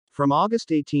From August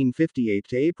 1858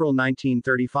 to April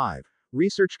 1935,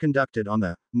 research conducted on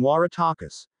the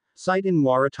Muaratakas site in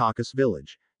Muaratakas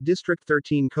village, District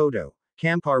 13 Kodo,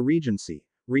 Kampar Regency,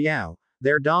 Riau,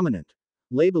 their dominant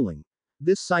labeling.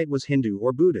 This site was Hindu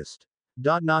or Buddhist.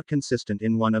 Not consistent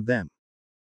in one of them.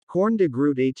 Corn de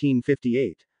Groot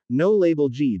 1858, no label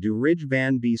G du Ridge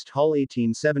van Beest Hall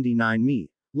 1879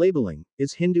 me, labeling,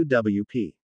 is Hindu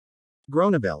WP.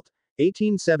 Gronevelt,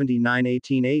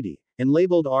 1879-1880, and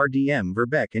labeled RDM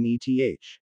Verbeek and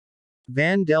ETH.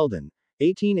 Van Delden,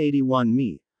 1881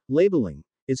 me, labeling,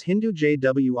 is Hindu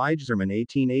JW Ijzerman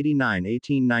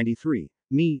 1889-1893,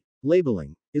 me,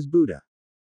 labeling, is Buddha.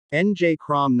 N.J.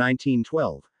 Crom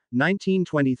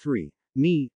 1912-1923,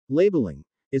 me, labeling,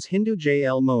 is Hindu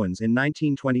J.L. Moens in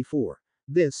 1924,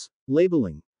 this,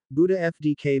 labeling, Buddha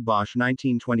FDK Bosch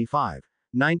 1925,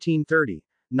 1930,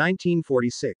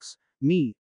 1946,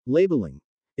 me, labeling,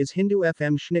 is Hindu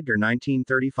F.M. Schnitger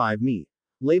 1935 me,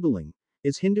 labeling,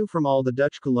 is Hindu. From all the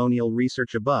Dutch colonial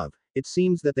research above, it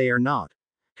seems that they are not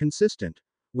consistent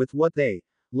with what they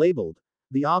labeled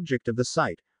the object of the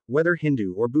site, whether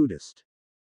Hindu or Buddhist.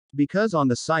 Because on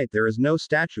the site there is no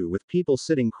statue with people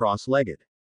sitting cross-legged.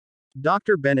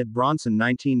 Dr. Bennett Bronson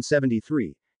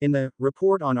 1973, in the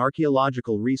Report on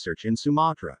Archaeological Research in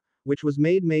Sumatra, which was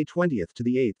made May 20 to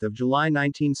the 8th of July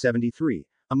 1973,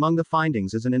 among the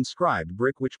findings is an inscribed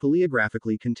brick which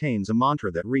paleographically contains a mantra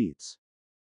that reads,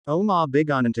 Om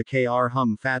Bigananta Kr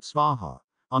Hum Fat Svaha.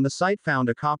 On the site found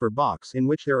a copper box in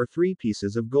which there are 3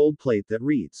 pieces of gold plate that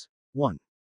reads, 1.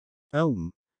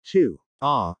 Om. 2.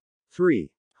 Ah. 3.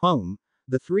 Home.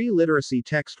 The 3 literacy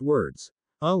text words,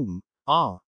 Om.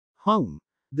 Ah. Home.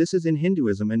 This is in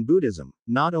Hinduism and Buddhism,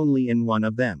 not only in one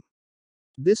of them.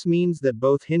 This means that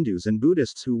both Hindus and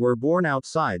Buddhists who were born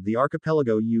outside the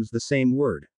archipelago use the same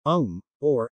word, Om,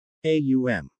 or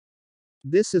Aum.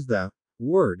 This is the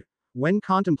word, when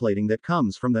contemplating, that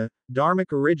comes from the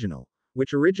Dharmic original,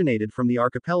 which originated from the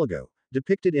archipelago,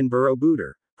 depicted in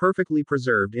Borobudur, perfectly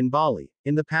preserved in Bali,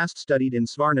 in the past studied in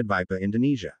Svarnadvipa,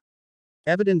 Indonesia.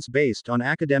 Evidence based on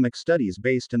academic studies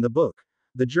based in the book,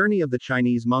 The Journey of the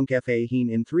Chinese Monk Fa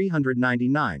Hien in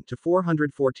 399 to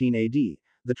 414 AD,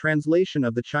 the translation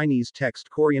of the Chinese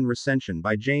text Korean recension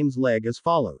by James Legge as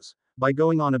follows, by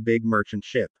going on a big merchant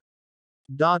ship.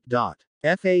 Fa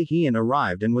Hien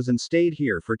arrived and was and stayed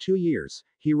here for 2 years.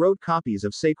 He wrote copies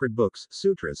of sacred books,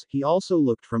 sutras. He also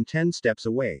looked from 10 steps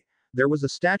away. There was a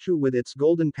statue with its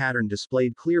golden pattern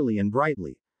displayed clearly and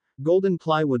brightly. Golden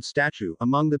plywood statue.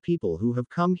 Among the people who have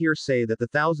come here say that the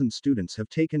 1,000 students have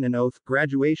taken an oath,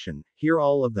 graduation, here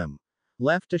all of them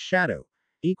left a shadow.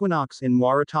 Equinox in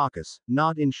Muaratakas,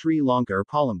 not in Sri Lanka or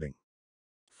Palembang.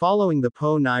 Following the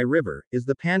Po Nai River, is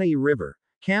the Panai River,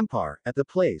 Kampar, at the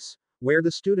place where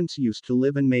the students used to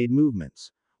live and made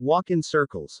movements, walk in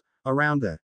circles, around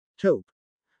the Tope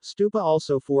Stupa.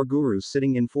 Also 4 gurus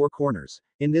sitting in 4 corners.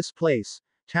 In this place,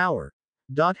 tower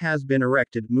has been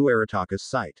erected, Muaratakas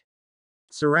site.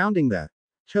 Surrounding the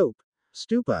Tope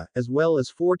Stupa, as well as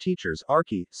 4 teachers,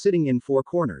 Arki, sitting in 4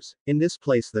 corners. In this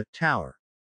place the tower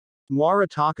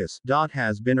Muaratakas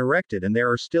has been erected, and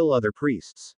there are still other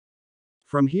priests.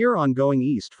 From here on, going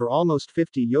east for almost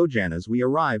 50 yojanas, we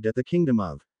arrived at the kingdom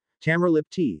of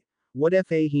Tamralipti. What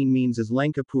Fa Hien means is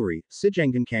Lankapuri,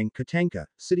 Sijangankang, Katanka,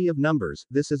 city of numbers.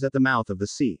 This is at the mouth of the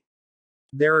sea.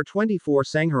 There are 24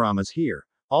 Sangharamas here.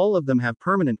 All of them have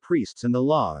permanent priests, and the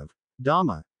law of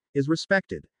Dhamma is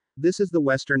respected. This is the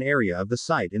western area of the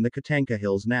site in the Katanka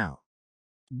Hills now.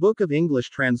 Book of English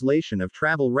translation of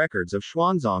travel records of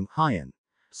Xuanzang, Haiyan.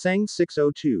 Sang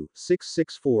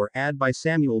 602-664, ad by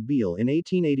Samuel Beale in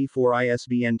 1884,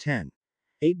 ISBN 10.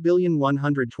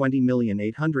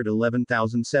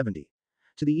 8,120,811,070.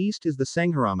 To the east is the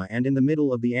Sangharama, and in the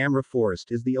middle of the Amra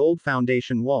forest is the old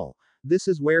foundation wall. This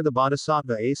is where the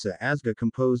Bodhisattva Asa Asga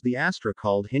composed the astra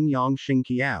called Hin Yang Shing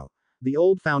Kiao. The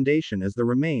old foundation is the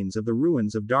remains of the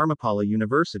ruins of Dharmapala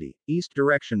University, east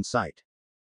direction site.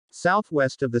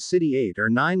 Southwest of the city 8 or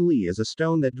 9 li is a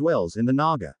stone that dwells in the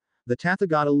Naga. The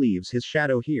Tathagata leaves his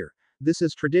shadow here. This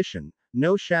is tradition.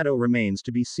 No shadow remains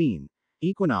to be seen.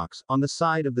 Equinox, on the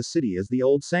side of the city is the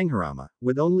old Sangharama,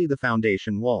 with only the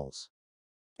foundation walls.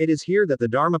 It is here that the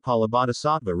Dharmapala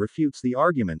Bodhisattva refutes the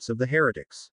arguments of the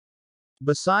heretics.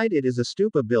 Beside it is a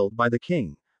stupa built by the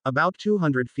king, about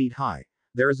 200 feet high.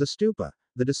 There is a stupa.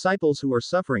 The disciples who are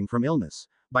suffering from illness,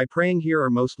 by praying here, are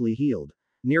mostly healed.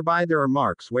 Nearby there are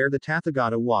marks where the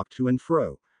Tathagata walked to and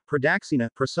fro. Pradaksina,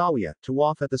 Prasawya, to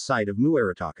off at the site of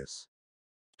Muaratakas.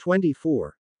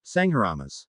 24.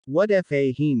 Sangharamas. What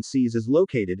Fa Hien sees is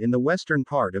located in the western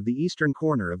part of the eastern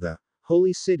corner of the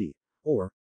holy city,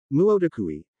 or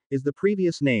Muotakui. is the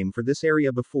previous name for this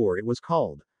area before it was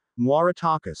called Muara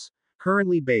Takus,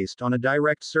 currently based on a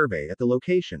direct survey at the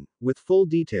location, with full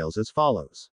details as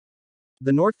follows.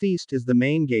 The northeast is the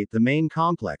main gate. The main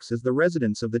complex is the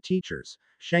residence of the teachers,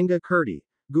 Shenga Kirti,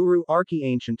 Guru Arki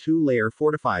ancient two-layer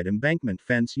fortified embankment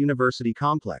fence university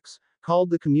complex, called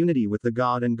the community with the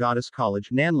god and goddess college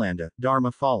Nanlanda,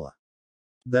 Dharma Phala.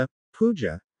 The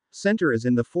puja center is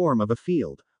in the form of a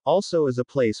field, also as a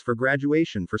place for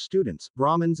graduation for students,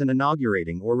 Brahmins, and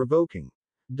inaugurating or revoking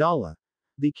Dala,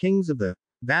 the kings of the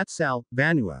Vatsal,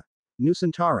 Vanua,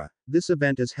 Nusantara. This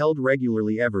event is held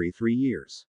regularly every 3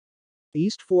 years.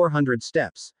 East 400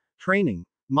 steps, training,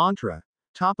 mantra,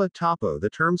 tapa tapo. The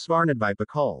term Svarnadvipa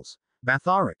calls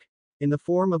Batharak, in the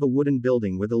form of a wooden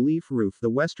building with a leaf roof. The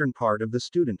western part of the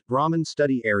student Brahmin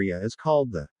study area is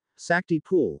called the Sakti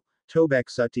Pool, Tobek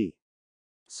Sati.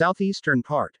 Southeastern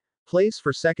part, place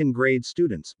for second grade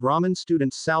students, Brahmin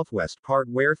students. Southwest part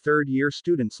where third year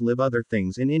students live. Other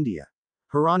things in India.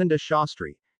 Hirananda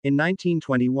Shastri, in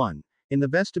 1921, in the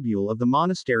vestibule of the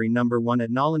Monastery No. 1 at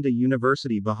Nalanda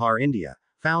University, Bihar, India,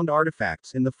 found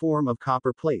artifacts in the form of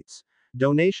copper plates.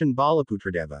 Donation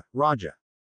Balaputradeva, Raja.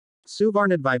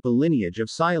 Suvarnadvipa lineage of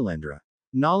Sailendra.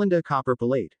 Nalanda copper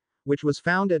plate, which was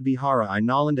found at Vihara I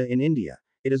Nalanda in India.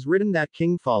 It is written that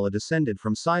King Phala descended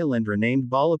from Sailendra named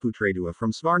Balaputradua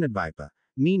from Svarnadvipa,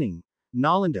 meaning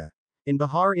Nalanda. In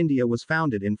Bihar, India was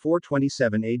founded in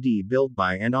 427 AD, built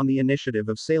by and on the initiative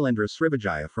of Sailendra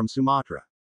Srivijaya from Sumatra.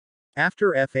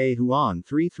 After Fa Huan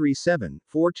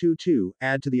 337-422,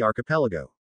 add to the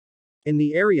archipelago. In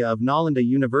the area of Nalanda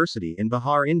University in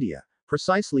Bihar, India,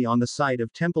 precisely on the site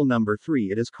of temple number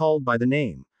 3, it is called by the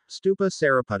name Stupa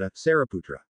Sariputta,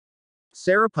 Sariputra.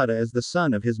 Sariputta is the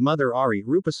son of his mother Ari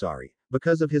Rupasari.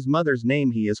 Because of his mother's name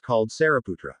he is called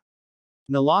Sariputra.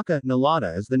 Nalaka,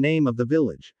 Nalada is the name of the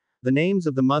village. The names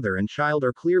of the mother and child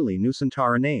are clearly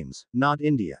Nusantara names, not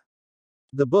India.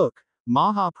 The book,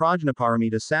 Maha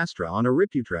Prajnaparamita Sastra on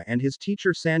Ariputra and his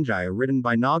teacher Sanjaya, written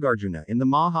by Nagarjuna in the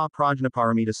Maha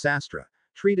Prajnaparamita Sastra,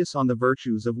 treatise on the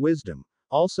virtues of wisdom,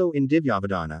 also in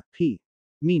Divyavadana, p.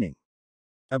 Meaning.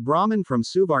 A Brahmin from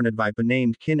Suvarnadvipa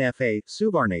named Kin Fa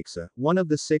Suvarnaksa, one of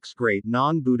the 6 great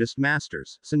non-Buddhist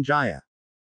masters, Sanjaya.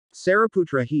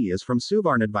 Sariputra. He is from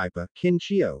Suvarnadvipa, Kin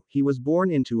Chio. He was born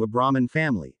into a Brahmin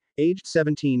family. Aged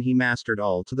 17 he mastered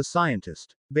all to the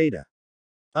scientist, Veda.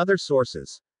 Other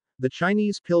sources. The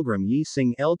Chinese pilgrim Yi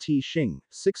Xing Lt. Xing,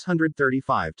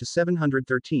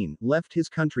 635-713, left his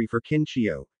country for Kin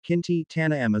Chio, Kinti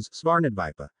Tana Emas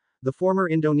Svarnadvipa. The former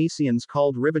Indonesians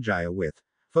called Rivijaya with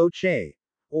Fo Che,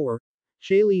 or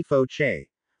Cheli Fo Che,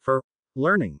 for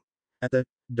learning, at the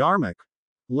Dharmak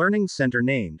learning center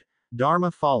named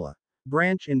Dharma Phala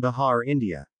branch in Bihar,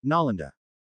 India, Nalanda.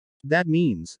 That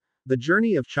means, the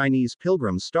journey of Chinese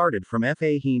pilgrims started from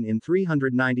Fa Hien in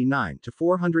 399 to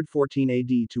 414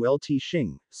 AD to Lt.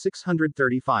 Xing,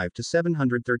 635 to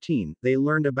 713. They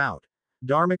learned about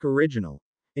Dharmic original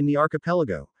in the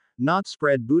archipelago, not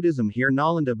spread Buddhism here.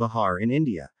 Nalanda, Bihar in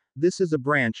India. This is a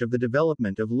branch of the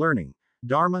development of learning,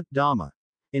 Dharma, Dhamma,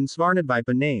 in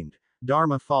Svarnadvipa named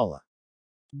Dharma Phala.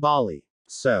 Bali.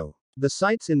 So, the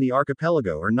sites in the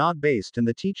archipelago are not based in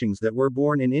the teachings that were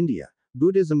born in India,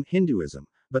 Buddhism, Hinduism,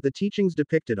 but the teachings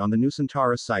depicted on the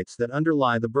Nusantara sites that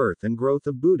underlie the birth and growth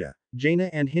of Buddha, Jaina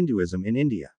and Hinduism in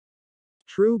India.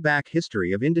 True Back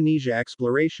History of Indonesia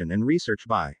Exploration and Research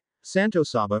by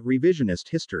Santosaba, Revisionist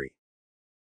History.